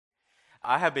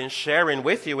I have been sharing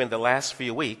with you in the last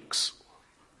few weeks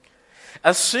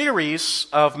a series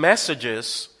of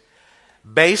messages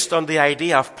based on the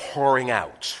idea of pouring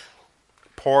out.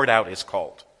 Poured out is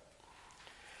called.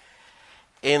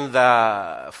 In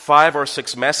the 5 or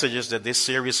 6 messages that this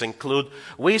series include,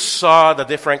 we saw the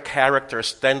different characters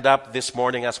stand up this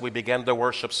morning as we began the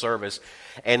worship service.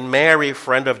 And Mary,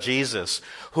 friend of Jesus,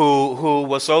 who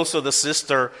was also the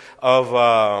sister of,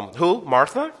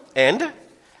 Martha and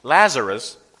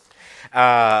Lazarus,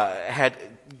 had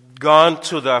gone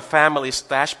to the family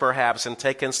stash perhaps and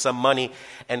taken some money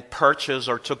and purchased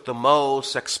or took the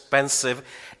most expensive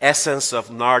essence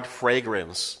of nard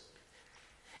fragrance.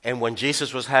 And when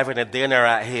Jesus was having a dinner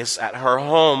at her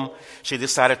home, she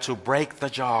decided to break the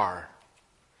jar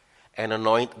and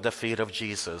anoint the feet of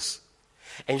Jesus.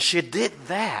 And she did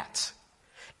that.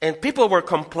 And people were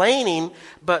complaining,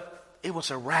 but it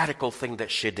was a radical thing that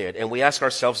she did. And we ask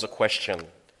ourselves the question,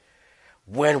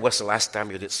 when was the last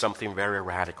time you did something very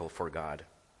radical for God?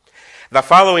 The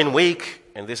following week,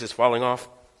 and this is falling off,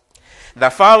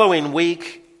 the following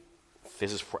week,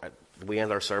 we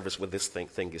end our service with this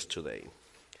thing is today.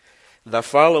 The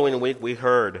following week we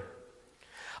heard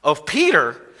of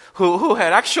Peter, who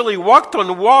had actually walked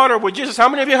on water with Jesus. How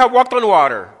many of you have walked on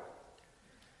water?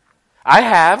 I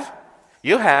have.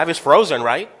 You have. It's frozen,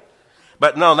 right?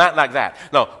 But no, not like that.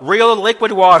 No, real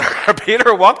liquid water.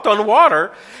 Peter walked on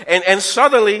water, and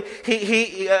suddenly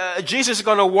Jesus is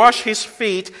going to wash his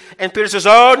feet, and Peter says,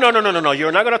 "Oh, no,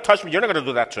 you're not going to touch me. You're not going to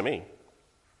do that to me."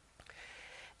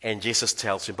 And Jesus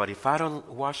tells him, "But if I don't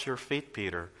wash your feet,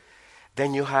 Peter,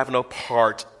 then you have no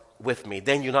part with me.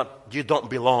 Then you don't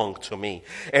belong to me."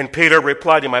 And Peter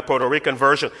replied in my Puerto Rican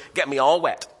version, "Get me all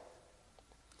wet."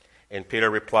 And Peter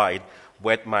replied,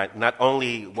 not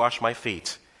only wash my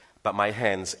feet, but my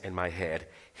hands and my head.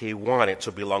 He wanted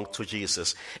to belong to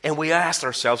Jesus. And we asked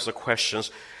ourselves the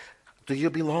questions, do you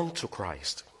belong to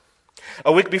Christ?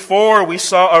 A week before, we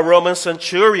saw a Roman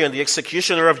centurion, the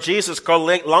executioner of Jesus,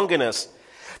 called Longinus,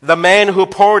 the man who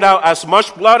poured out as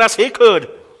much blood as he could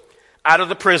out of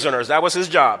the prisoners. That was his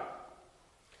job.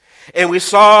 And we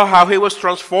saw how he was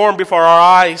transformed before our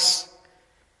eyes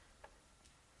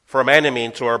from enemy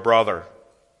into our brother.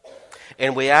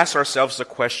 And we asked ourselves the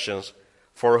questions,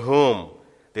 for whom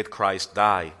did Christ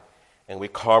die? And we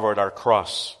covered our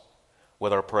cross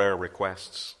with our prayer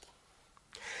requests.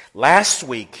 Last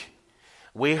week,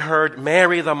 we heard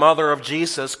Mary, the mother of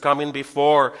Jesus, coming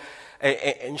before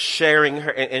and sharing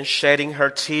her and shedding her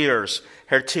tears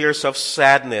of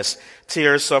sadness,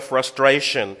 tears of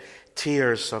frustration,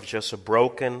 tears of just a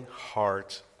broken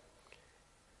heart.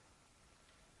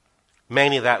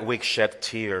 Many that week shed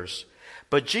tears.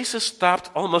 But Jesus stopped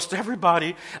almost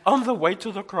everybody on the way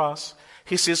to the cross.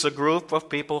 He sees a group of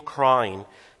people crying.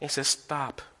 He says,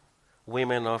 "Stop,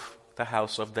 women of the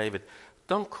house of David.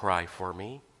 Don't cry for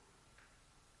me,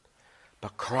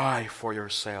 but cry for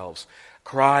yourselves.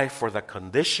 Cry for the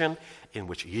condition in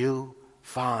which you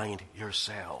find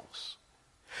yourselves."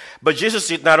 But Jesus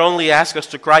did not only ask us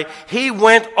to cry, he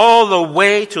went all the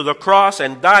way to the cross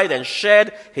and died and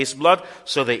shed his blood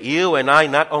so that you and I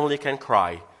not only can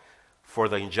cry for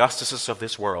the injustices of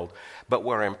this world, but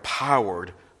we're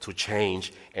empowered to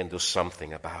change and do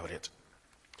something about it.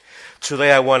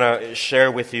 Today I want to share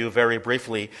with you very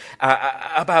briefly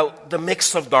about the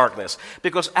mix of darkness.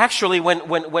 Because actually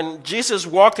when Jesus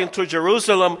walked into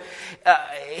Jerusalem,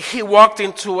 he walked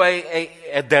into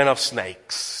a den of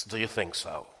snakes. Do you think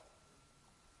so?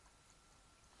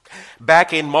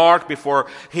 Back in Mark, before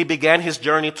he began his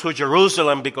journey to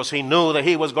Jerusalem, because he knew that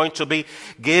he was going to be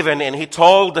given, and he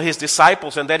told his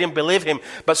disciples, and they didn't believe him.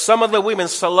 But some of the women,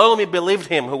 Salome believed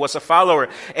him, who was a follower,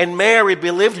 and Mary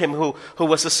believed him, who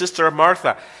was the sister of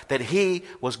Martha, that he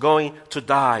was going to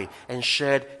die and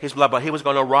shed his blood, but he was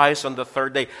going to rise on the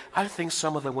third day. I think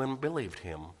some of the women believed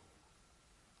him.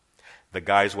 The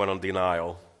guys went on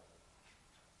denial.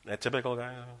 A typical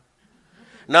guy.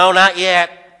 No, not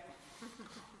yet.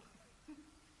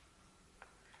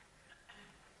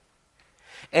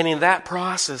 And in that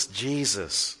process,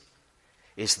 Jesus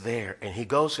is there, and he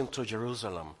goes into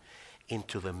Jerusalem,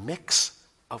 into the mix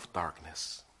of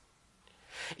darkness,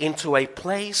 into a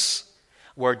place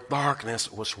where darkness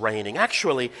was reigning.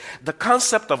 Actually, the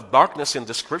concept of darkness in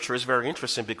the scripture is very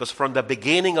interesting, because from the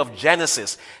beginning of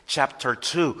Genesis chapter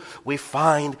 2, we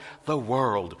find the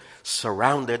world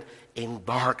surrounded in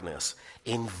darkness,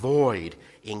 in void,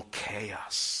 in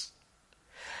chaos.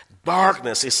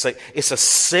 Darkness is a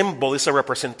symbol, it's a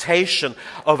representation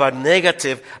of a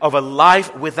negative, of a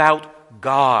life without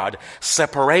God.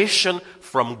 Separation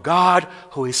from God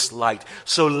who is light.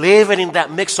 So living in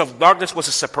that mix of darkness was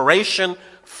a separation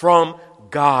from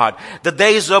God. The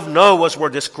days of Noah were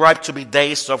described to be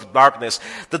days of darkness.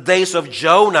 The days of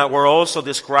Jonah were also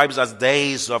described as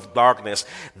days of darkness.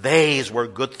 Days where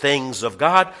good things of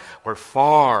God were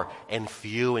far and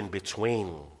few in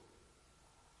between.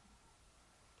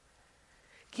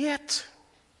 Yet,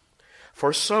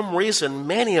 for some reason,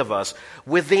 many of us,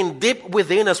 deep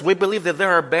within us, we believe that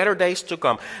there are better days to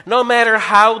come. No matter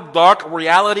how dark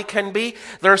reality can be,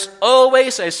 there's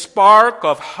always a spark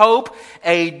of hope,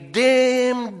 a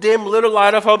dim little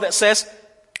light of hope that says,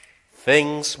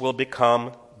 things will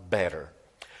become better.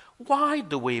 Why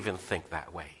do we even think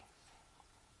that way?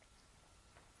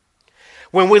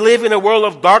 When we live in a world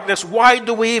of darkness, why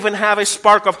do we even have a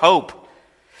spark of hope?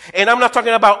 And I'm not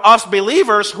talking about us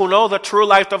believers who know the true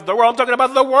light of the world. I'm talking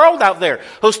about the world out there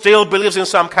who still believes in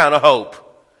some kind of hope.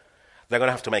 They're going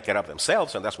to have to make it up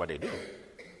themselves, and that's what they do.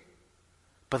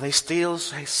 But they still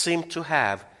seem to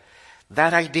have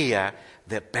that idea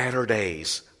that better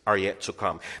days are yet to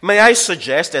come. May I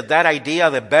suggest that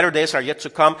idea that better days are yet to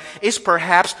come is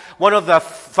perhaps one of the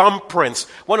thumbprints,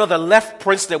 one of the left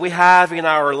prints that we have in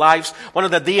our lives, one of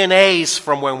the DNAs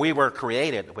from when we were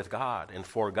created with God and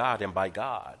for God and by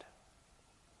God.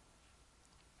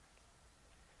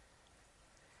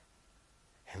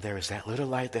 And there is that little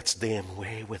light that's dim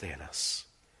way within us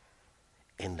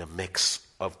in the mix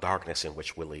of darkness in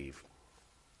which we live.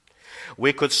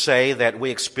 We could say that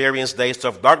we experience days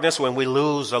of darkness when we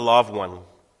lose a loved one,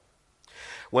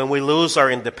 when we lose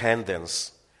our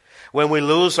independence, when we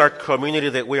lose our community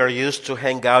that we are used to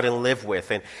hang out and live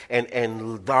with,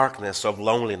 and darkness of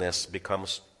loneliness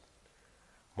becomes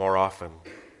more often.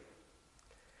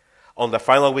 On the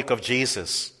final week of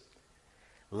Jesus'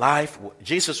 life,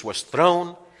 Jesus was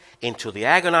thrown into the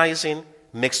agonizing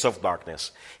mix of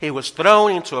darkness. He was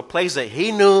thrown into a place that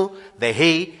he knew that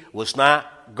he was not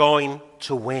going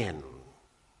to win.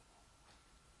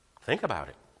 Think about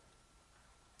it.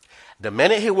 The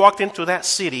minute he walked into that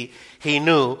city, he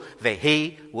knew that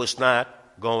he was not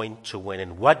going to win.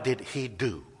 And what did he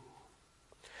do?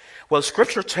 Well,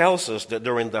 Scripture tells us that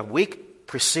during the week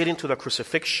preceding to the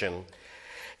crucifixion,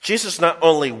 Jesus not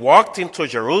only walked into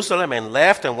Jerusalem and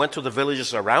left and went to the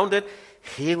villages around it,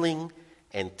 healing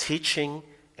and teaching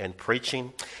and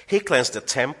preaching. He cleansed the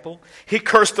temple. He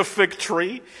cursed the fig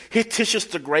tree. He teaches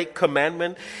the great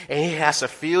commandment. And he has a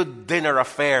few dinner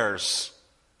affairs.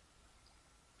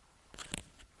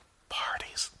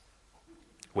 Parties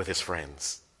with his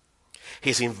friends.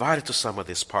 He's invited to some of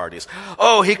these parties.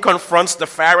 Oh, he confronts the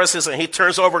Pharisees and he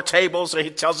turns over tables and he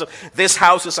tells them, this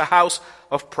house is a house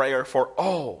of prayer for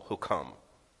all who come.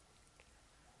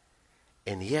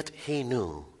 And yet he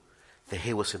knew that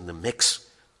he was in the mix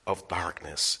of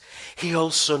darkness. He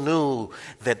also knew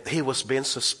that he was being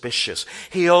suspicious.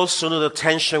 He also knew the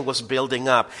tension was building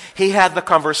up. He had the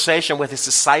conversation with his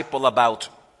disciple about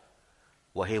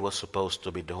what he was supposed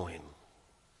to be doing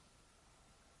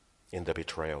in the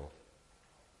betrayal.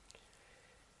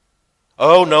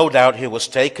 Oh, no doubt he was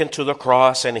taken to the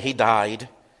cross and he died.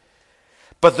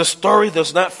 But the story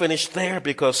does not finish there,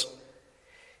 because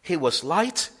he was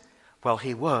light while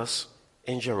he was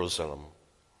in Jerusalem.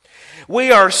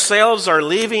 We ourselves are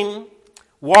living,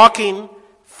 walking,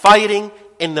 fighting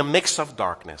in the mix of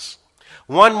darkness.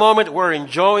 One moment we're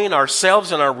enjoying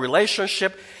ourselves and our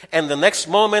relationship, and the next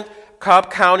moment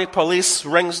Cobb County Police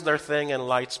rings their thing and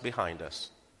lights behind us.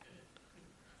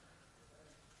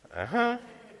 I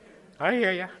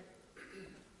hear ya.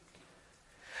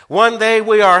 One day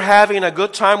we are having a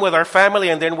good time with our family,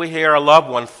 and then we hear a loved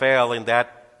one fell in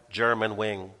that German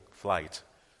wing flight.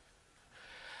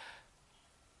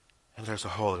 And there's a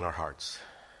hole in our hearts.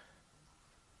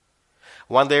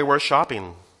 One day we're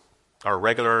shopping, our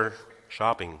regular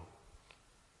shopping,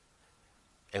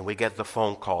 and we get the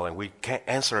phone call, and we can't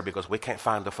answer it because we can't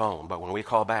find the phone. But when we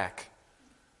call back,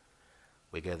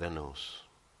 we get the news.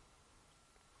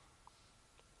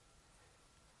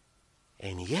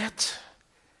 And yet,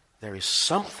 there is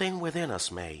something within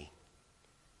us, May.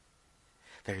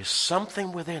 There is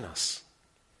something within us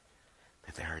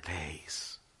that there are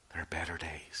days, there are better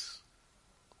days,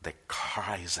 that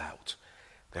cries out,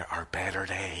 there are better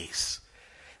days.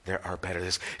 There are better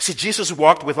days. See, Jesus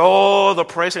walked with all the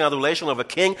praise and adulation of a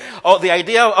king. Oh, the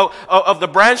idea of the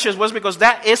branches was because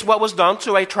that is what was done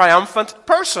to a triumphant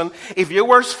person. If you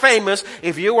were famous,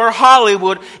 if you were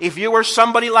Hollywood, if you were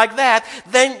somebody like that,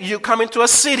 then you come into a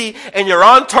city and your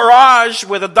entourage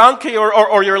with a donkey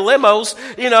or your limos,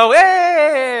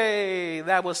 hey,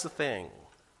 that was the thing.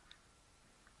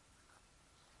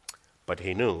 But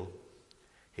he knew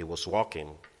he was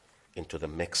walking into the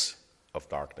mix of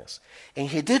darkness. And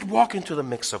he did walk into the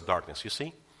mix of darkness, you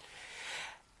see.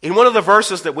 In one of the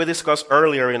verses that we discussed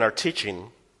earlier in our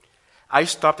teaching, I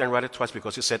stopped and read it twice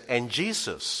because it said, and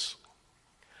Jesus,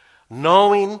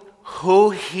 knowing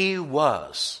who he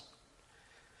was,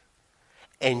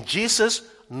 and Jesus,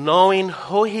 knowing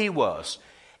who he was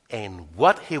and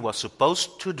what he was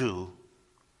supposed to do,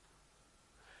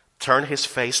 turned his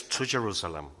face to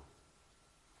Jerusalem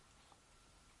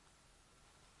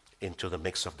into the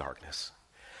midst of darkness.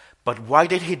 But why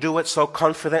did he do it so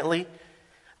confidently?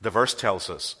 The verse tells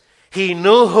us he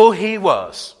knew who he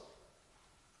was.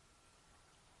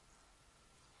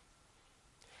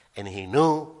 And he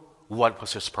knew what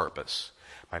was his purpose.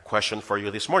 My question for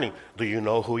you this morning, do you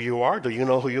know who you are? Do you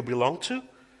know who you belong to?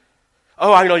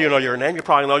 Oh, I know you know your name. You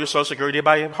probably know your Social Security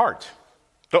by heart.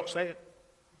 Don't say it.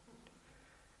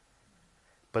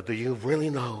 But do you really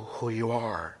know who you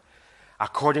are?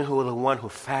 According to the one who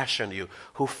fashioned you,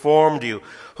 who formed you,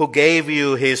 who gave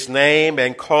you his name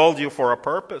and called you for a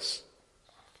purpose.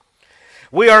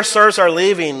 We ourselves are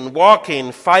living,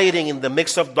 walking, fighting in the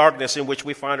mix of darkness in which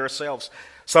we find ourselves.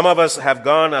 Some of us have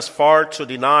gone as far to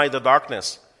deny the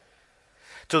darkness,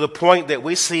 to the point that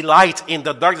we see light in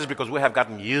the darkness because we have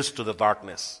gotten used to the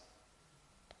darkness.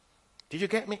 Did you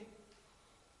get me?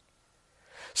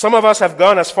 Some of us have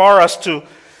gone as far as to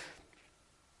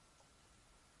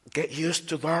get used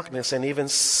to darkness, and even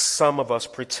some of us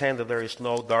pretend that there is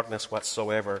no darkness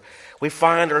whatsoever. We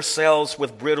find ourselves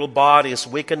with brittle bodies,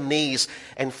 weakened knees,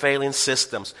 and failing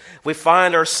systems. We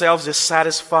find ourselves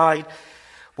dissatisfied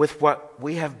with what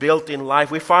we have built in life.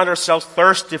 We find ourselves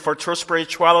thirsty for true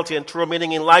spirituality and true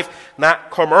meaning in life, not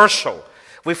commercial.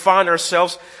 We find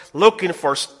ourselves looking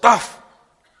for stuff,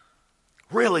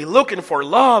 really looking for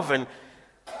love and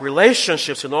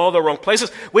relationships in all the wrong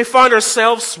places. We find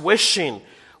ourselves wishing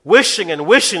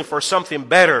for something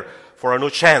better, for a new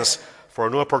chance, for a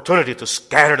new opportunity to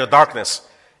scatter the darkness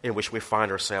in which we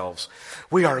find ourselves.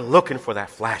 We are looking for that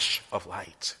flash of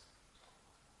light.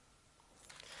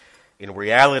 In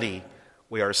reality,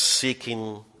 we are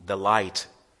seeking the light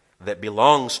that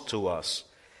belongs to us,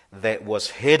 that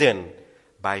was hidden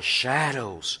by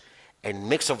shadows and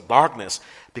mix of darkness,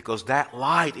 because that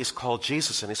light is called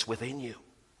Jesus and it's within you.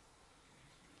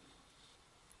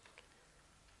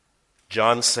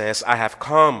 John says, I have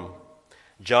come.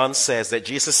 John says that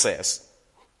Jesus says,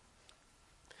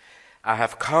 I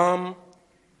have come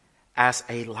as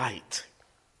a light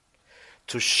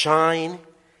to shine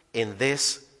in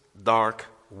this dark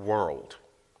world,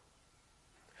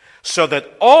 so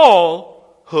that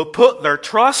all who put their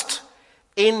trust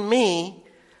in me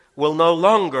will no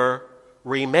longer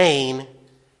remain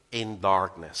in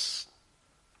darkness.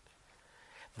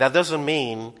 That doesn't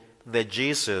mean that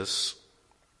Jesus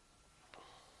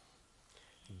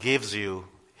gives you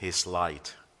his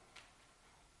light.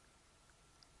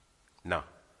 No.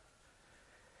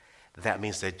 That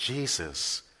means that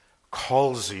Jesus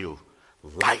calls you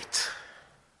light.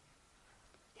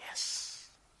 Yes.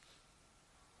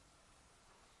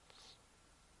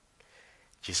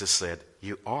 Jesus said,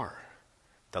 you are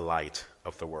the light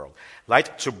of the world.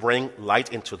 Light to bring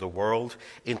light into the world,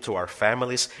 into our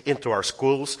families, into our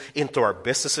schools, into our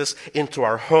businesses, into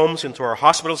our homes, into our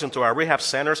hospitals, into our rehab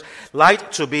centers.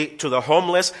 Light to be to the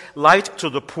homeless, light to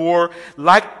the poor,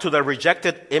 light to the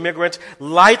rejected immigrant,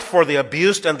 light for the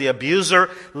abused and the abuser,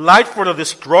 light for the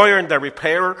destroyer and the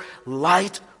repairer,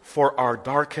 light for our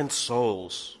darkened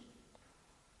souls.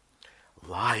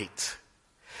 Light.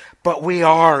 But we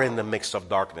are in the midst of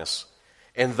darkness.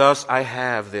 And thus I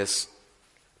have this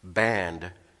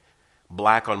band,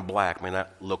 black on black. May not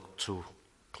look too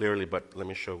clearly, but let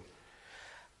me show.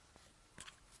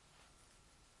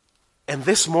 And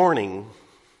this morning,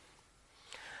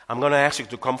 I'm going to ask you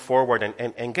to come forward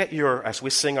and get your, as we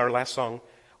sing our last song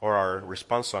or our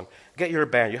response song, get your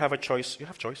band. You have a choice. You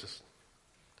have choices.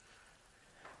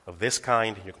 Of this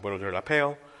kind, you can put it on a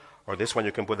lapel, or this one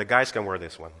you can put, the guys can wear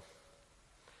this one.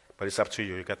 But it's up to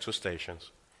you. You got two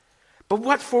stations. But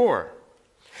what for?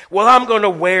 Well, I'm going to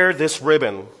wear this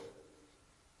ribbon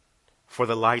for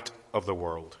the light of the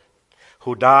world,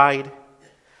 who died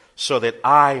so that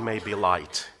I may be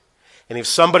light. And if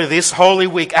somebody this Holy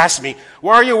Week asks me,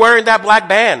 why are you wearing that black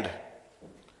band?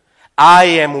 I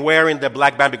am wearing the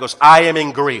black band because I am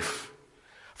in grief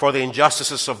for the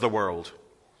injustices of the world.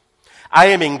 I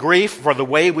am in grief for the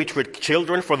way we treat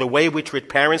children, for the way we treat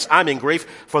parents. I'm in grief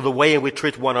for the way we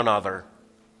treat one another.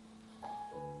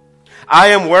 I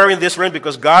am wearing this ribbon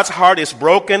because God's heart is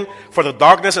broken for the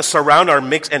darkness that surround our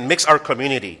mix our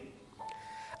community.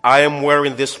 I am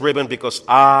wearing this ribbon because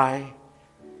I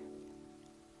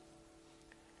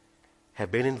have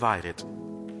been invited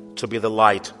to be the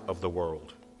light of the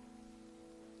world.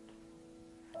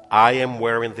 I am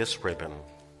wearing this ribbon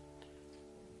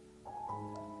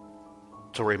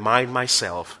to remind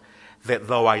myself that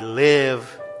though I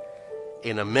live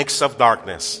in a mix of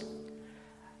darkness,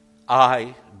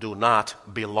 I do not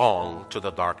belong to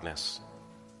the darkness.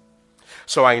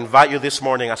 So I invite you this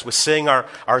morning as we sing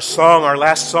our song, our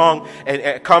last song,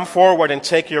 and come forward and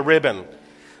take your ribbon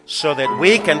so that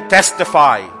we can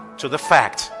testify to the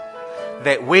fact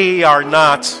that we are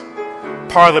not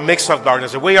part of the mix of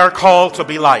darkness, that we are called to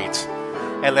be light.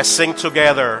 And let's sing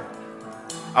together,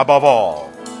 above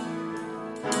all.